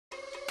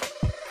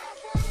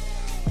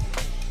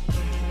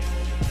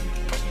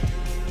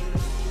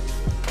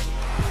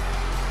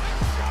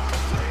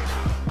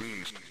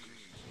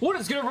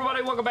What is good,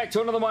 everybody? Welcome back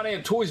to another My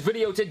Name Toys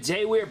video.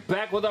 Today we are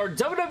back with our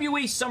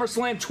WWE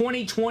Summerslam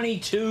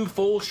 2022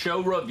 full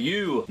show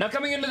review. Now,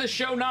 coming into the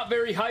show, not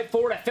very hyped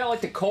for it. I felt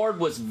like the card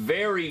was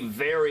very,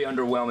 very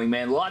underwhelming,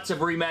 man. Lots of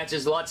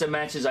rematches, lots of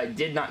matches I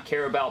did not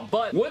care about.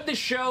 But would the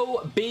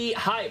show be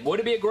hype? Would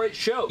it be a great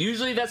show?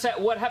 Usually that's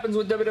what happens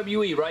with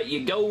WWE, right?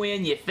 You go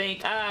in, you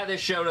think,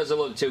 this show doesn't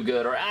look too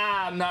good, or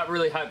I'm not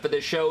really hyped for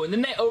this show, and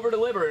then they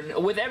over-deliver.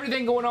 And with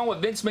everything going on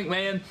with Vince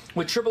McMahon,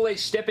 with Triple H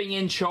stepping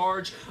in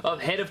charge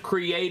of head of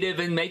creative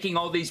and making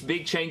all these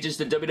big changes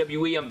to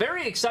WWE, I'm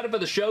very excited for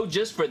the show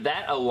just for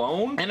that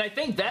alone, and I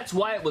think that's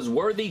why it was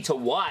worthy to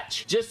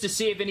watch, just to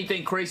see if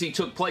anything crazy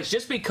took place,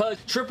 just because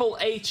Triple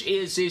H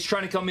is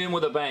trying to come in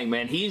with a bang,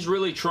 man. He's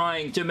really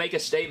trying to make a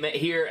statement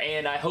here,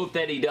 and I hope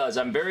that he does.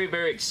 I'm very,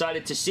 very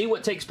excited to see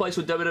what takes place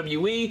with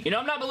WWE. You know,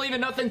 I'm not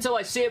believing nothing until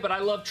I see it, but I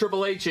love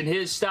Triple H and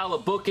his style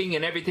of booking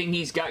and everything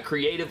he's got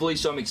creatively,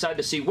 so I'm excited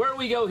to see where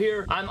we go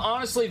here. I'm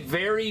honestly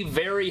very,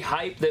 very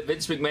hyped that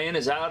Vince McMahon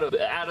is out of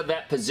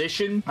that position.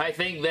 I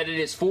think that it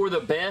is for the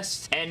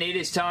best, and it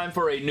is time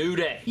for a new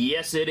day.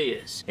 Yes, it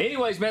is.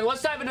 Anyways, man,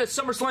 let's dive into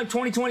SummerSlam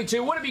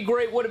 2022. Would it be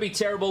great? Would it be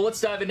terrible?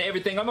 Let's dive into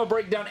everything. I'm going to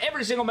break down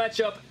every single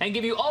matchup and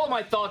give you all of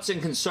my thoughts and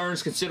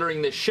concerns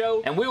considering this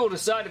show, and we will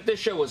decide if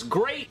this show was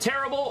great,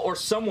 terrible, or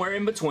somewhere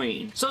in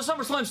between. So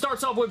SummerSlam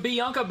starts off with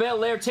Bianca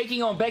Belair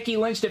taking on Becky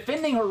Lynch,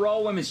 defending her Raw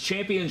Women's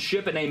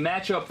Championship in a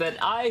matchup that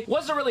I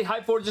wasn't really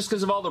hyped for just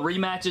because of all the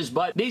rematches,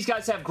 but these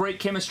guys have great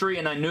chemistry,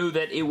 and I knew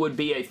that it would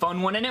be a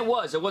fun one, and it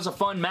was. It was a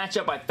fun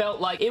matchup. I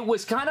felt like it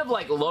was kind of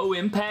like low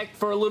impact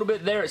for a little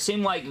bit there. It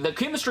seemed like the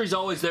chemistry's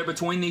always there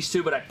between these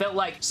two, but I felt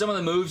like some of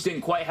the moves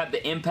didn't quite have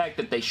the impact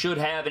that they should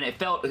have, and it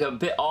felt a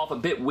bit off, a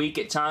bit weak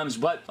at times,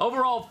 but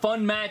overall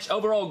fun match,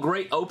 overall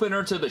great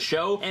opener to the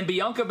show, and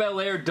Bianca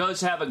Belair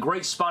does have a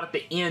great spot at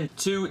the end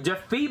to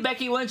defeat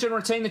Becky Lynch and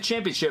retain the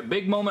championship.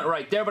 Big moment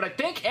right there, but I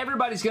think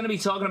everybody's going to be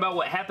talking about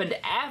what happened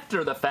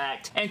after the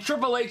fact, and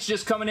Triple H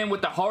just coming in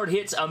with the hard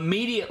hits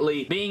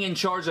immediately, being in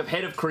charge of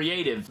head of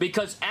creative,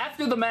 because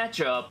after the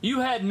matchup, you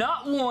had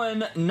not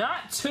one,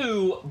 not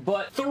two,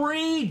 but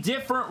three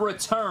different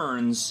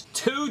returns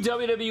to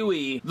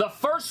WWE. The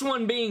first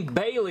one being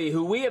Bayley,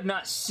 who we have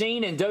not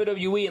seen in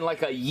WWE in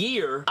like a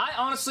year. I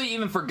honestly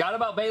even forgot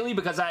about Bayley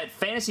because I had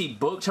fantasy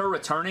booked her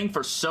returning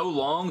for so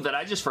long that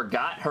I just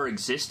forgot her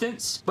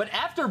existence. But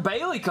after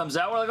Bayley comes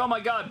out, we're like, oh my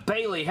god,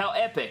 Bayley, how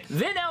epic.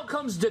 Then out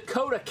comes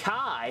Dakota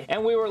Kai,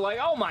 and we were like,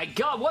 oh my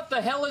god, what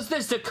the hell is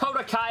this?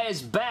 Dakota Kai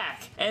is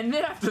back. And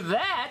then after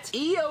that,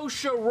 Io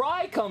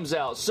Shirai comes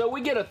out. So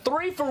we get a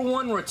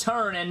 3-for-1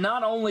 return, and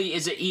not only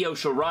is it Io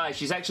Shirai,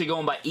 she's actually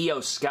going by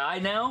Io Sky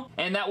now,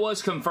 and that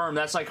was confirmed.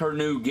 That's like her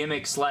new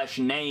gimmick slash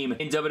name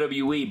in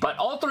WWE. But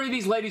all three of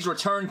these ladies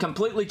return,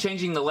 completely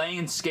changing the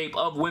landscape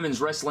of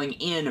women's wrestling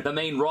in the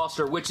main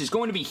roster, which is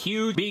going to be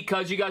huge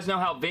because you guys know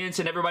how Vince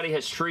and everybody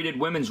has treated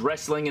women's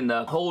wrestling and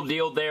the whole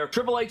deal there.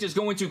 Triple H is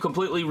going to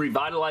completely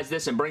revitalize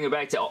this and bring it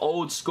back to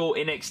old school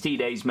NXT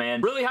days,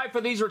 man. Really hyped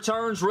for these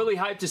returns, really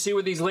hyped to see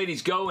where these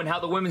ladies go and how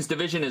the women's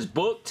division is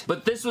booked.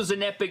 But this was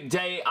an epic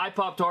day. I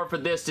popped hard for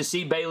this to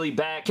see Bayley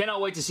back.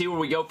 Cannot wait to see where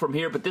we go from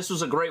here, but this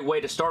was a great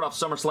way to start off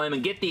SummerSlam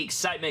and get the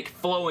excitement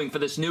flowing for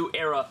this new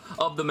era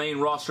of the main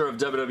roster of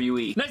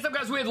WWE. Next up,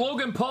 guys, we had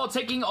Logan Paul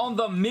taking on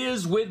The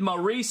Miz with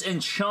Maurice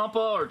and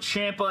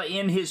Ciampa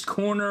in his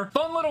corner.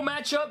 Fun little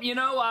matchup. You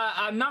know,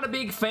 I'm not a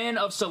big fan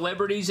of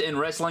celebrities in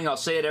wrestling. I'll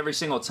say it every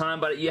single time,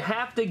 but you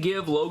have to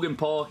give Logan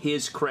Paul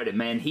his credit,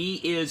 man. He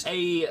is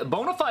a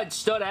bona fide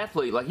stud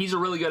athlete. Like, he's a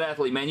really good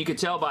athlete, man. You can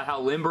tell by how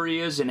limber he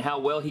is and how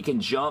well he can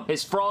jump.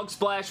 His frog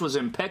splash was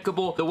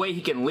impeccable. The way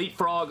he can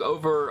leapfrog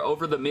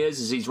over The Miz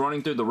as he's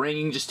running through the ring.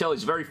 You can just tell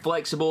he's very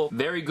flexible,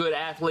 very good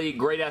athlete,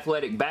 great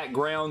athletic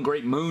background,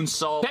 great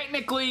moonsault.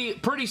 Technically,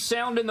 pretty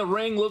sound in the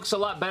ring, looks a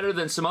lot better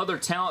than some other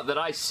talent that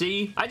I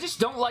see. I just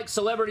don't like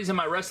celebrities in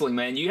my wrestling,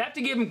 man. You have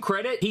to give him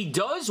credit. He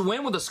does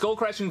win with a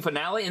skull-crashing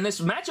finale, and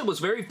this matchup was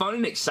very fun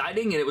and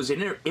exciting, and it was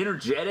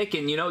energetic,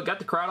 and, you know, it got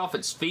the crowd off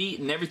its feet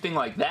and everything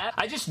like that.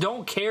 I just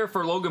don't care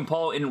for Logan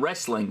Paul in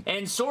wrestling,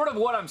 and sort of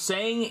what I'm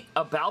saying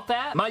about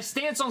that, my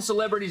stance on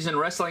celebrities in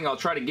wrestling, I'll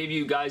try to give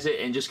you guys it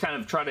and just kind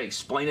of try to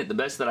explain it the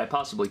best that I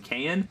possibly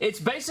can. It's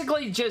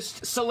basically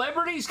just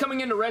celebrities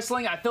coming into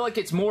wrestling. I feel like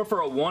it's more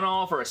for a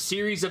one-off or a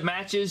series of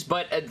matches,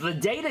 but the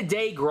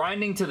day-to-day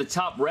grinding to the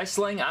top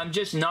wrestling, I'm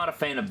just not a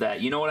fan of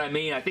that. You know what I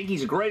mean? I think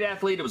he's a great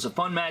athlete. It was a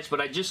fun match,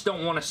 but I just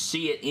don't want to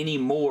see it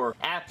anymore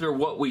after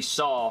what we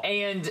saw.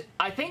 And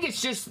I think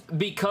it's just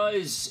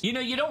because, you know,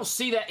 you don't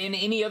see that in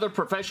any other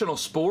professional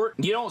sport.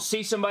 You don't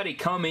see somebody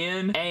come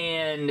in,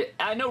 and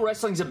I know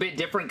wrestling's a bit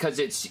different because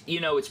it's, you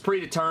know, it's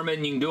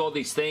predetermined. You can do all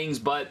these things,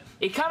 but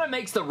it kind of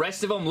makes the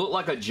rest of them look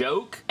like a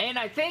joke. And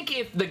I think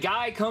if the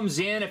guy comes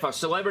in, if a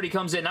celebrity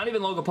comes in, not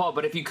even Logan Paul,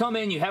 but if you come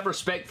in, you have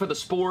respect for the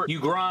sport, you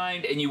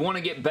grind, and you want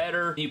to get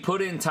better, you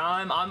put in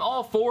time, I'm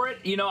all for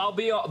it. You know, I'll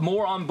be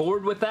more on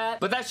board with that,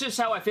 but that's just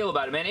how I feel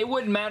about it, man. It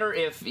wouldn't matter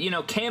if, you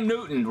know, Cam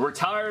Newton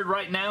retired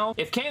right now.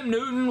 If Cam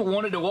Newton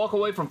wanted to walk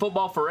away from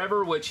football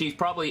forever, which he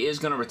probably is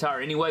going to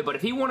retire anyway, but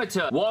if he wanted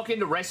to walk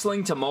into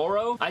wrestling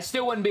tomorrow, I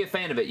still wouldn't be a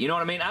fan of it. You know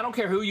what I mean? I don't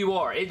care who you you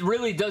are. It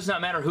really does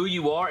not matter who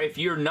you are. If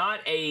you're not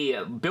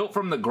a built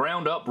from the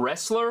ground up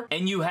wrestler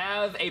and you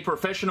have a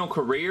professional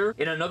career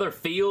in another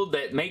field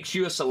that makes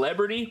you a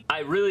celebrity, I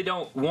really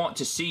don't want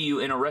to see you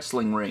in a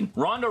wrestling ring.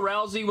 Ronda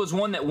Rousey was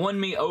one that won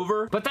me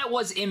over, but that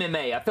was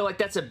MMA. I feel like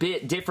that's a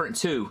bit different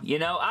too. You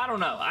know, I don't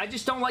know. I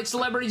just don't like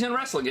celebrities in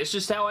wrestling. It's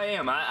just how I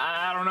am.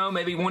 I don't know.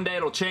 Maybe one day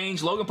it'll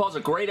change. Logan Paul's a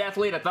great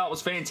athlete. I thought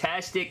was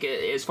fantastic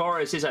as far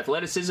as his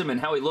athleticism and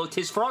how he looked.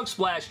 His frog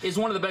splash is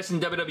one of the best in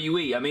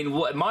WWE. I mean,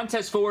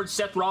 Montez Ford,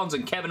 Seth Rollins,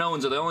 and Kevin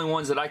Owens are the only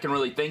ones that I can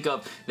really think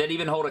of that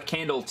even hold a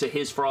candle to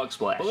his frog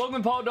splash. But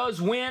Logan Paul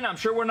does win. I'm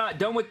sure we're not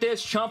done with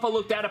this. Ciampa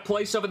looked out of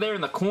place over there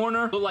in the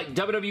corner. Looked like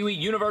WWE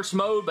Universe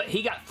mode, but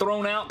he got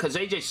thrown out because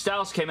AJ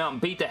Styles came out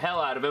and beat the hell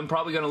out of him.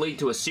 Probably going to lead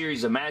to a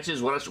series of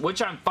matches,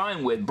 which I'm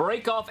fine with.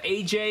 Break off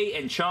AJ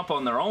and Ciampa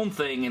on their own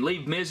thing and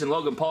leave Miz and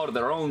Logan Paul to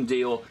their own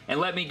deal and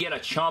let me get a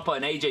Ciampa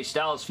and AJ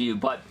Styles feud.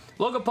 But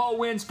Logan Paul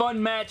wins,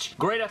 fun match,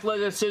 great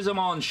athleticism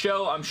on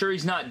show. I'm sure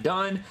he's not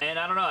done, and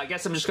I don't know, I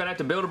guess I'm just going to have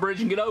to build a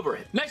bridge and get over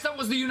it. Next up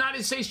was the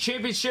United States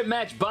Championship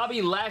match.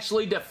 Bobby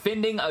Lashley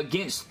defending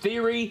against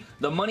Theory,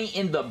 the Money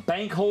in the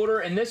Bank holder,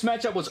 and this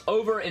matchup was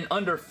over in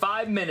under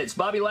 5 minutes.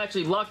 Bobby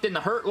Lashley locked in the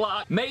Hurt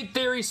Lock, made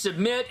Theory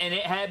submit, and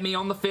it had me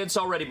on the fence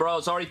already, bro. I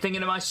was already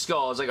thinking in my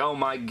skull. I was like, oh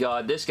my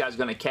god, this guy's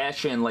going to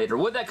cash in later.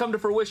 Would that come to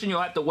fruition?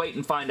 You'll have to wait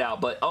and find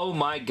out, but oh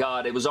my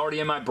god, it was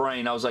already in my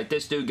brain. I was like,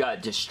 this dude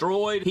got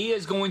destroyed. He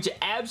is going to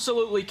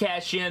absolutely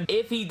cash in.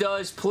 If he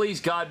does, please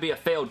God be a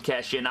failed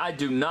cash in. I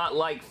do not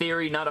like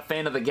Theory, not a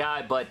fan of the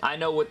guy, but I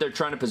know what they're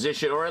trying to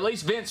position, or at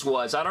least Vince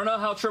was. I don't know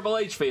how Triple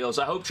H feels.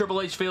 I hope Triple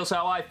H feels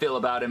how I feel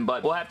about him,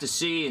 but we'll have to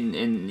see,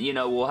 and you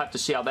know, we'll have to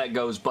see how that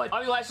goes. But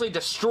Bobby Lashley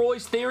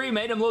destroys Theory,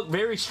 made him look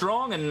very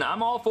strong, and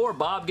I'm all for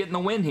Bob getting the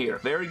win here.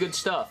 Very good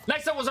stuff.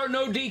 Next up was our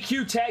no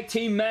DQ tag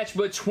team match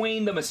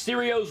between the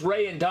Mysterios,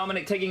 Rey and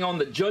Dominic, taking on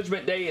the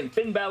Judgment Day and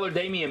Finn Balor,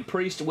 Damian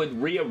Priest with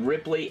Rhea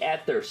Ripley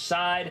at their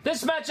side.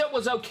 This matchup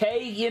was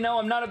okay. You know,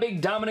 I'm not a big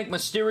Dominic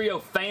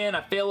Mysterio fan.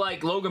 I feel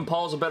like Logan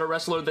Paul's a better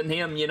wrestler than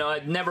him. You know,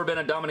 I've never been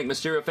a Dominic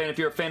Mysterio fan. If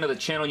you're a fan of the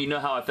channel, you know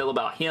how I feel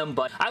about him,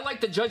 but I like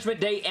the Judgment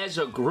Day as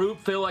a group.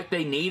 Feel like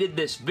they needed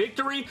this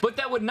victory, but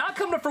that would not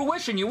come to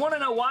fruition. You want to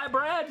know why,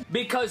 Brad?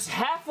 Because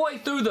halfway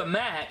through the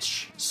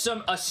match,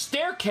 a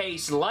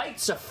staircase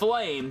lights a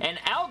flame, and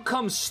out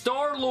comes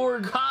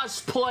Star-Lord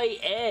cosplay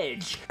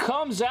Edge.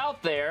 Comes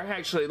out there.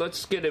 Actually,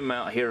 let's get him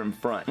out here in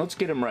front. Let's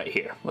get him right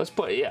here. Let's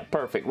put it, yeah,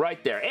 perfect,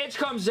 right there. Edge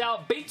comes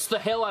out, beats the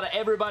hell out of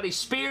everybody,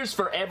 spears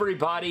for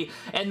everybody,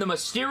 and the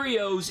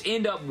Mysterios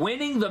end up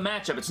winning the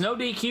matchup. It's no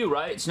DQ,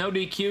 right? It's no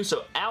DQ,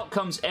 so out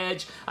comes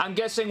Edge. I'm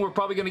guessing we're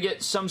probably going to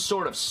get some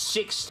sort of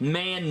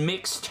 6-man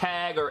mixed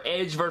tag, or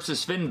Edge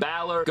versus Finn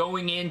Balor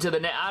going into the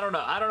net. I don't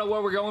know. I don't know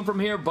where we're going from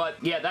here, but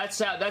yeah, that's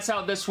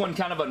how this one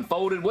kind of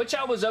unfolded, which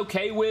I was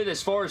okay with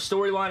as far as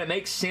storyline. It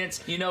makes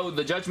sense. You know,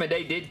 the Judgment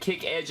Day did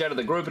kick Edge out of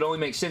the group. It only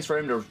makes sense for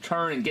him to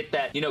return and get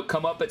that, you know,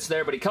 comeuppance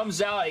there, but he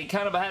comes out, he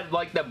kind of had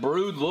like the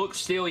brood look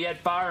still. He had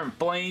fire and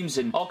flames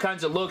and all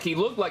kinds of look. He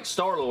looked like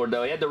Star-Lord,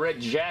 though. He had the red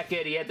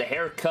jacket, he had the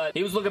haircut.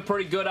 He was looking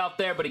pretty good out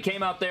there, but he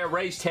came out there,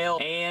 raised hell,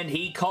 and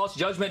he cost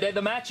Judgment Day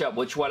the matchup,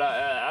 which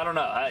I don't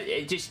know.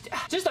 It just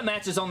the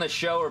matches on this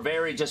show are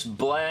very just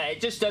blah.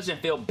 It just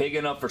doesn't feel big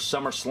enough for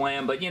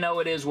SummerSlam, but you know,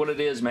 it is what it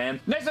is, man.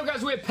 Next up,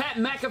 guys, we have Pat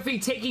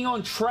McAfee taking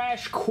on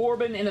Trash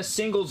Corbin in a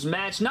singles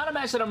match. Not a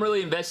match that I'm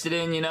really invested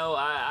in, you know.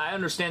 I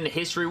understand the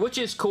history, which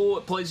is cool.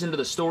 It plays into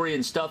the story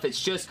and stuff.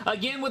 It's just,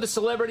 again, with the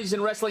celebrities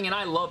in wrestling, and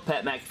I love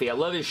Pat McAfee. I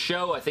love his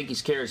show. I think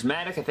he's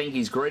charismatic. I think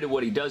he's great at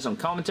what he does on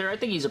commentary. I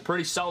think he's a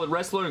pretty solid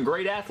wrestler and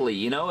great athlete,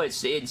 you know.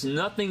 It's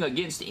nothing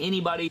against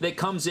anybody that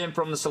comes in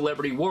from the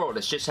celebrity world.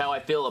 It's just how I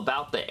feel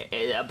about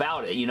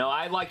it, you know.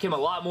 I like him a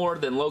lot more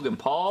than Logan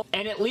Paul,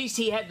 and at least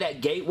he had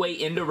that gateway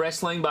into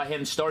wrestling by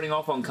him starting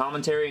off on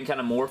commentary and kind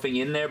of morphing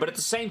in there, but at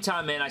the same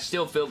time, man, I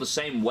still feel the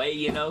same way,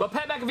 you know. But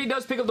Pat McAfee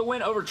does pick up the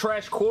win over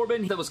Trash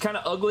Corbin. That was kind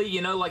of ugly,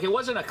 you know, like it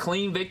wasn't a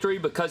clean victory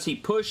because he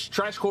pushed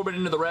Trash Corbin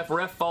into the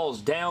ref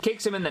falls down,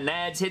 kicks him in the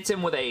nads, hits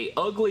him with a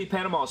ugly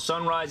Panama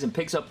Sunrise, and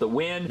picks up the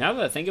win. Now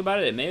that I think about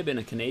it, it may have been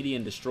a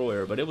Canadian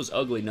Destroyer, but it was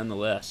ugly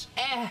nonetheless.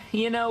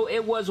 You know,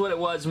 it was what it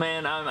was,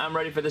 man. I'm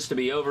ready for this to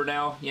be over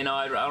now. You know,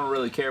 I don't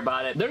really care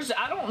about it.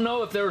 I don't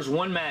know if there was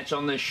one match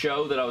on this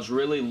show that I was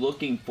really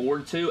looking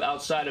forward to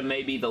outside of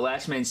maybe the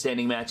Last Man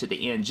Standing match at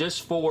the end,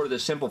 just for the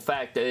simple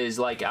fact that is,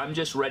 like, I'm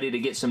just ready to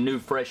get some new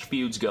fresh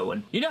feuds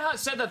going. You know how I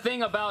said the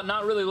thing about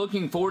not really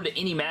looking forward to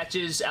any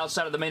matches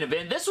outside of the main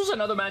event? This was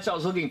another match I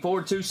was looking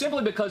forward to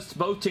simply because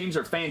both teams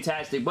are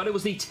fantastic, but it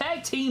was the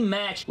tag team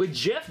match with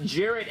Jeff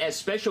Jarrett as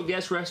special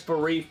guest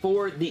referee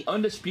for the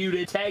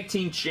Undisputed Tag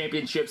Team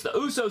Championships. The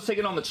Usos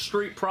taking on the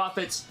Street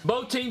Profits.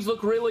 Both teams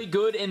look really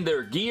good in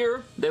their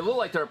gear. They look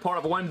like they're a part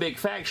of one big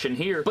faction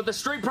here, but the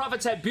Street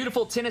Profits had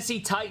beautiful Tennessee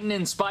Titan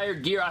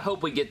inspired gear. I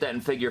hope we get that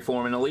in figure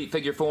form, in elite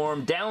figure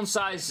form.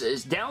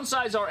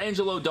 Downsize our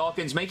Angelo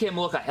Dawkins, make him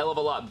look a hell of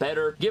a lot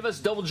better. Give us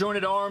double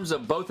jointed arms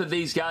of both of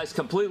these guys,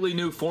 completely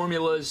new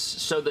formulas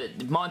so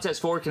that Montez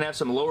Ford can have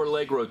some lower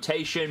leg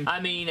rotation. situation. I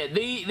mean,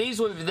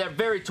 they're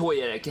very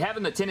toyetic.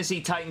 Having the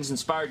Tennessee Titans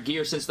inspired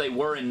gear since they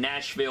were in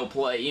Nashville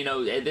play, you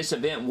know, this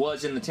event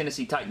was in the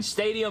Tennessee Titans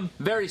Stadium.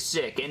 Very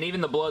sick, and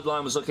even the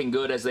Bloodline was looking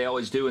good as they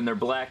always do in their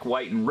black,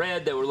 white, and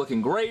red. They were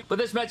looking great, but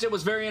this matchup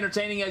was very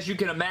entertaining as you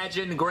can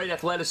imagine. Great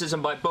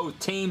athleticism by both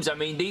teams. I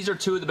mean, these are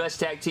two of the best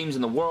tag teams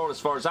in the world as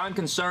far as I'm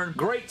concerned.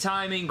 Great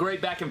timing,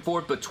 great back and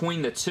forth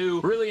between the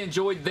two. Really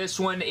enjoyed this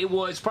one. It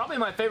was probably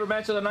my favorite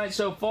match of the night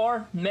so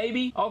far,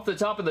 maybe, off the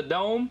top of the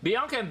dome.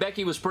 Bianca and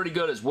Becky was pretty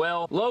good as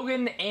well.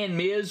 Logan and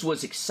Miz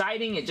was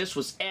exciting. It just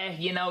was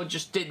you know,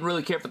 just didn't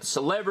really care for the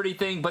celebrity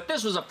thing, but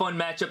this was a fun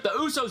matchup. The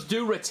Usos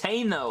do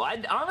retain, though.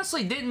 I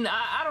honestly didn't,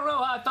 I don't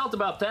know how I felt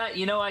about that.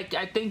 You know, I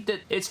think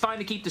that it's fine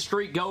to keep the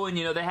streak going.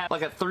 You know, they have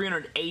like a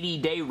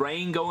 380-day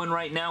reign going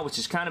right now, which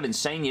is kind of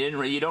insane.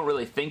 You don't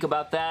really think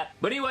about that.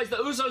 But anyways, the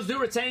Usos do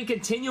retain,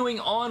 continuing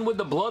on with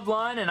the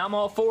Bloodline, and I'm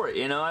all for it.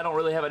 You know, I don't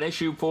really have an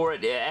issue for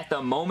it at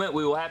the moment.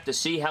 We will have to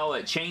see how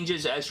it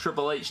changes as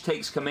Triple H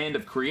takes command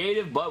of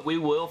creative, but we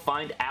will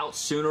find out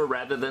sooner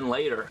rather than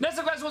later. Next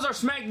up, guys, was our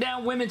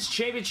SmackDown Women's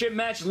Championship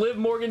match. Liv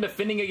Morgan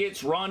defending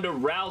against Ronda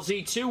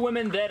Rousey. Two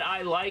women that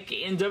I like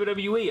in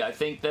WWE. I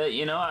think that,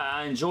 you know,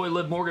 I enjoy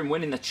Liv Morgan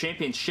winning the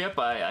championship.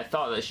 I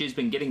thought that she's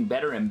been getting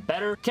better and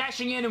better.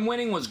 Cashing in and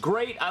winning was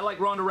great. I like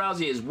Ronda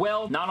Rousey as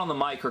well. Not on the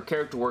mic. Her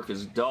character work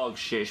is dog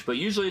shish, but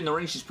usually in the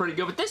ring she's pretty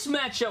good. But this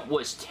matchup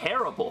was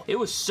terrible. It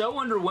was so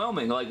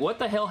underwhelming. Like, what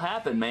the hell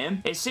happened,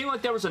 man? It seemed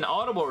like there was an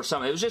audible or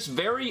something. It was just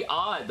very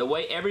odd the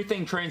way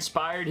everything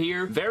transpired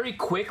here. Very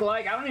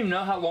quick-like. I don't even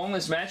know how long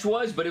this match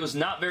was, but it was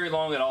not very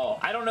long at all.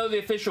 I don't know the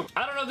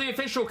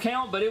official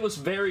count, but it was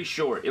very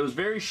short. It was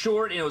very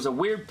short, and it was a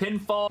weird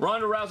pinfall.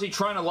 Ronda Rousey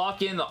trying to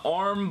lock in the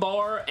arm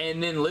bar,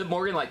 and then Liv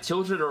Morgan like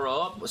tilted her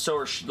up, so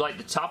her, like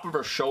the top of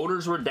her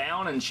shoulders were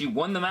down, and she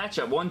won the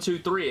matchup. 1, 2,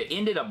 3. It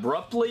ended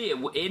abruptly. It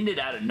ended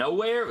out of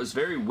nowhere. It was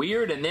very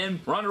weird, and then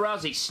Ronda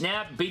Rousey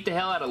snapped, beat the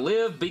hell out of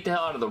Liv, beat the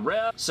hell out of the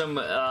ref. Some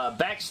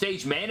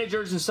backstage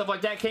managers and stuff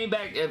like that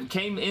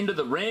came into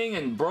the ring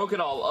and broke it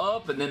all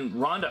up, and then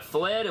Ronda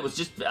fled. It was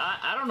just,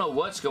 I don't know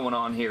what's going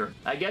on here.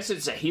 I guess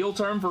it's a heel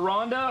turn for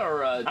Ronda,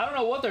 or I don't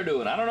know what they're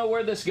doing. I don't know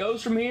where this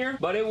goes from here,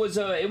 but it was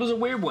a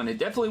weird one. It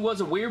definitely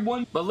was a weird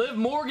one, but Liv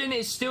Morgan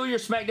is still your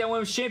SmackDown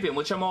Women's Champion,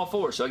 which I'm all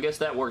for, so I guess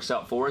that works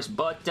out for us,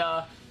 but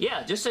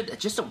yeah, just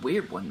a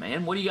weird one,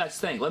 man. What do you guys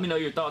think? Let me know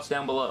your thoughts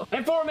down below.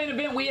 And for our main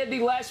event, we had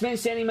the last man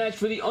standing match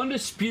for the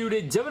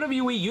undisputed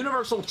WWE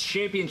Universal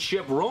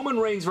Championship. Roman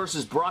Reigns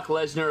versus Brock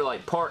Lesnar,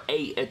 like part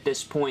 8 at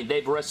this point.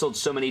 They've wrestled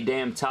so many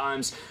damn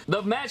times.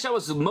 The match I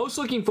was most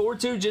looking forward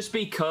to just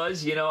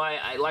because, you know,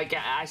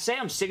 I say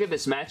I'm sick of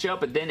this matchup,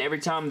 but then every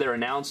time they're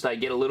announced, I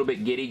get a little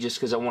bit giddy just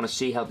because I want to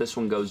see how this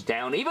one goes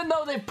down. Even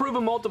though they've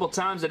proven multiple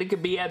times that it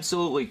could be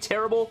absolutely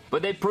terrible,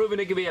 but they've proven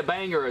it could be a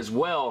banger as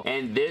well,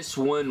 and this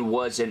one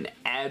was an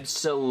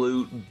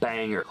absolute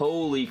banger.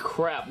 Holy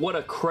crap, what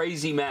a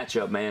crazy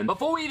matchup, man.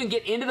 Before we even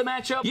get into the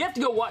matchup, you have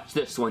to go watch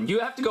this one. You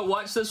have to go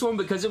watch this one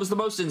because it was the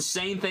most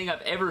insane thing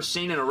I've ever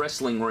seen in a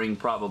wrestling ring,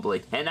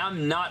 probably. And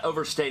I'm not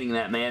overstating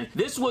that, man.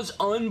 This was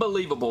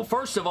unbelievable.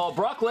 First of all,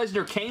 Brock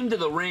Lesnar came to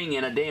the ring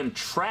in a damn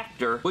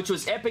tractor, which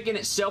was epic in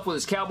itself with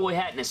his cowboy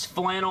hat and his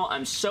flannel.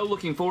 I'm so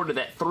looking forward to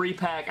that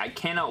 3-pack. I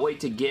cannot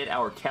wait to get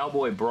our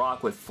cowboy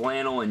Brock with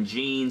flannel and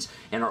jeans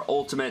and our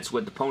ultimates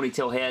with the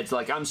ponytail heads.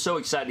 Like, I'm so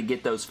excited to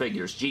get those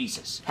figures.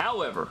 Jesus.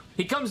 However,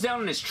 he comes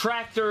down in his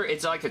tractor.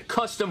 It's like a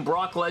custom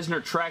Brock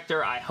Lesnar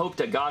tractor. I hope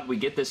to God we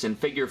get this in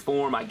figure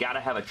form. I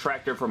gotta have a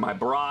tractor for my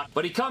Brock.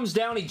 But he comes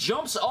down, he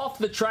jumps off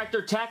the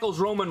tractor, tackles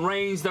Roman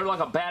Reigns. They're like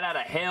a bat out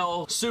of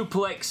hell.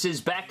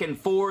 Suplexes back and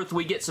forth.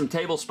 We get some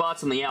table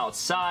spots on the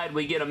outside.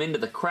 We get them into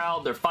the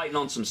crowd. They're fighting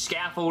on some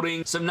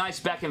scaffolding. Some nice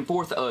back and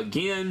forth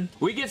again.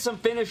 We get some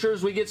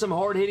finishers. We get some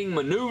hard-hitting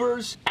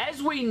maneuvers.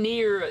 As we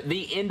near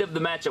the end of the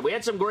matchup, we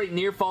had some great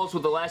near falls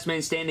with the last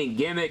man standing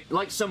gimmick.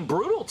 Like some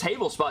brutal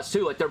table spots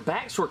too. Like their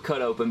backs were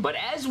cut open. But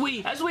as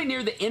we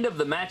near the end of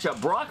the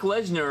matchup, Brock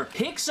Lesnar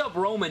picks up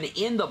Roman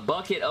in the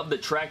bucket of the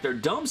tractor,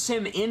 dumps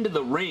him into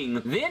the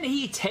ring. Then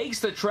he takes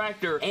the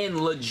tractor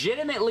and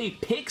legitimately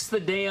picks the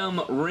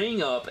damn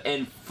ring up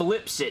and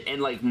flips it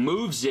and like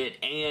moves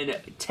it and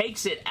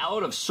takes it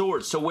out of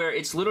sorts to where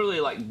it's literally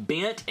like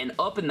bent and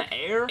up in the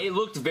air. It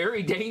looked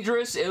very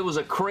dangerous. It was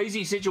a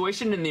crazy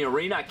situation in the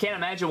arena. I can't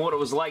imagine what it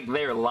was like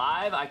there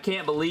live. I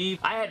can't believe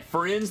I had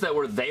friends that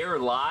were there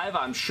live.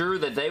 I'm sure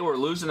that they were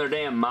losing their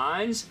damn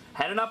minds.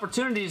 Had an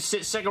opportunity to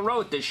sit second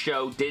row at this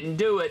show. Didn't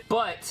do it.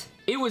 But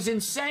it was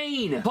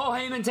insane. Paul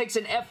Heyman takes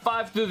an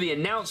F5 through the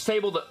announce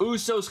table. The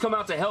Usos come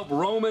out to help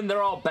Roman.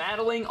 They're all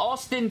battling.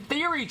 Austin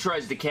Theory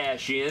tries to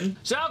cash in.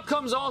 So out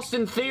comes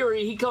Austin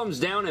Theory. He comes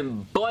down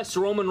and busts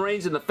Roman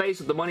Reigns in the face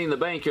with the Money in the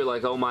Bank. You're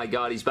like, oh my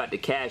god, he's about to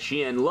cash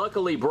in.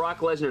 Luckily, Brock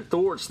Lesnar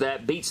thwarts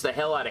that, beats the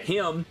hell out of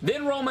him.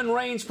 Then Roman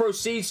Reigns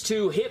proceeds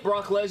to hit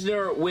Brock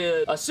Lesnar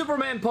with a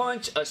Superman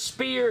punch, a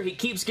spear. He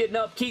keeps getting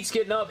up,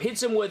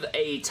 hits him with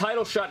a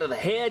title shot to the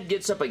head,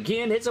 gets up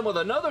again, hits him with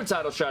another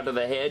title shot to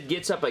the head,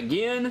 gets up again.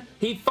 again.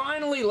 He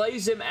finally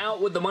lays him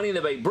out with the Money in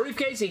the Bank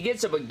briefcase. He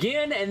gets him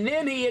again, and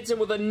then he hits him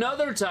with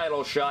another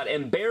title shot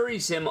and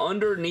buries him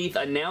underneath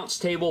announce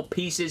table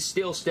pieces,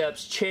 steel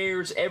steps,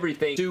 chairs,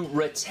 everything to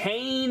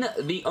retain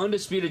the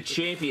Undisputed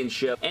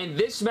Championship. And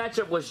this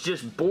matchup was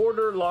just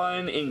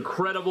borderline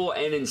incredible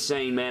and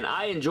insane, man.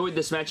 I enjoyed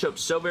this matchup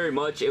so very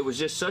much. It was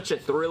just such a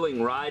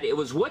thrilling ride. It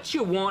was what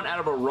you want out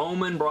of a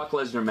Roman Brock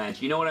Lesnar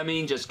match. You know what I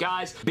mean? Just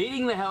guys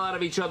beating the hell out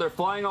of each other,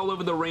 flying all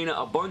over the arena,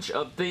 a bunch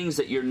of things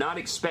that you're not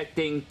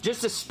expecting.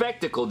 Just a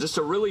spectacle. Just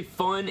a really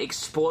fun,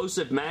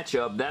 explosive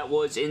matchup that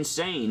was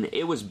insane.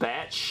 It was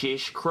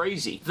batshit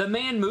crazy. The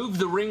man moved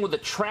the ring with a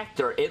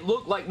tractor. It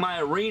looked like my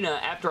arena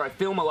after I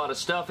film a lot of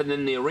stuff and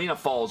then the arena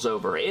falls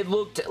over. It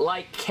looked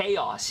like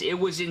chaos. It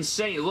was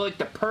insane. It looked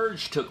like the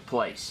purge took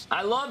place.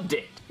 I loved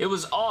it. It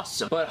was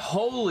awesome. But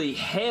holy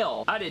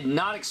hell, I did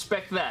not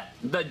expect that.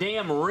 The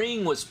damn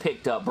ring was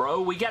picked up,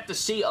 bro. We got to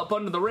see up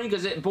under the ring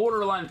because it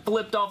borderline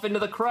flipped off into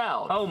the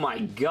crowd. Oh my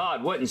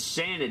god, what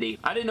insanity.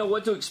 I didn't know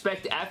what to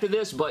expect after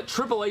this, but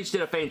Triple H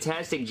did a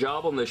fantastic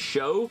job on the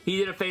show. He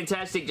did a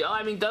fantastic job.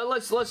 I mean,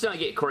 let's not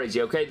get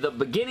crazy, okay? The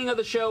beginning of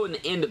the show and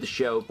the end of the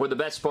show were the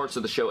best parts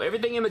of the show.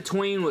 Everything in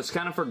between was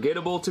kind of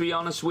forgettable, to be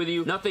honest with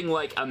you. Nothing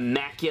like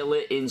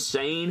immaculate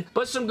insane,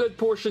 but some good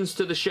portions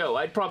to the show.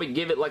 I'd probably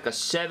give it like a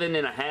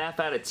 7.5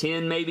 out of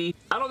 10 maybe.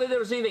 I don't think there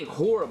was anything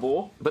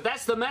horrible, but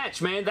that's the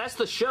match, man. That's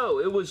the show.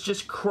 It was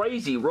just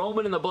crazy.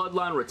 Roman and the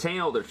Bloodline retain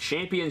all their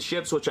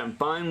championships, which I'm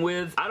fine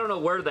with. I don't know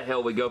where the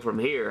hell we go from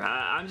here.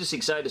 I'm just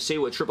excited to see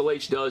what Triple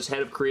H does,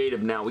 head of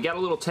creative now. We got a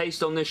little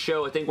taste on this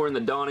show. I think we're in the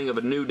dawning of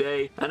a new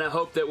day, and I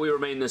hope that we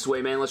remain this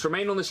way, man. Let's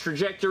remain on this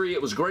trajectory.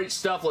 It was great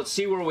stuff. Let's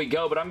see where we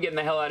go, but I'm getting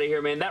the hell out of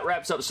here, man. That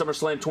wraps up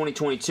SummerSlam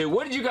 2022.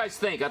 What did you guys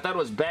think? I thought it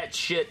was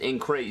batshit and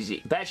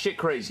crazy. Batshit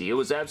crazy. It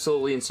was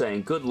absolutely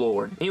insane. Good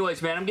lord.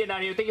 Anyways, man, I'm getting out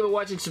of here. Thank you for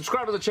watching.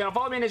 Subscribe to the channel.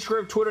 Follow me on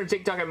Instagram, Twitter, and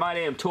TikTok at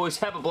MyDamnToys.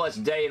 Have a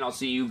blessed day, and I'll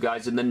see you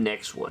guys in the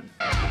next one.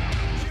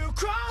 You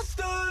crossed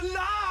the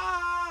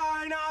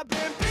line. I've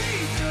been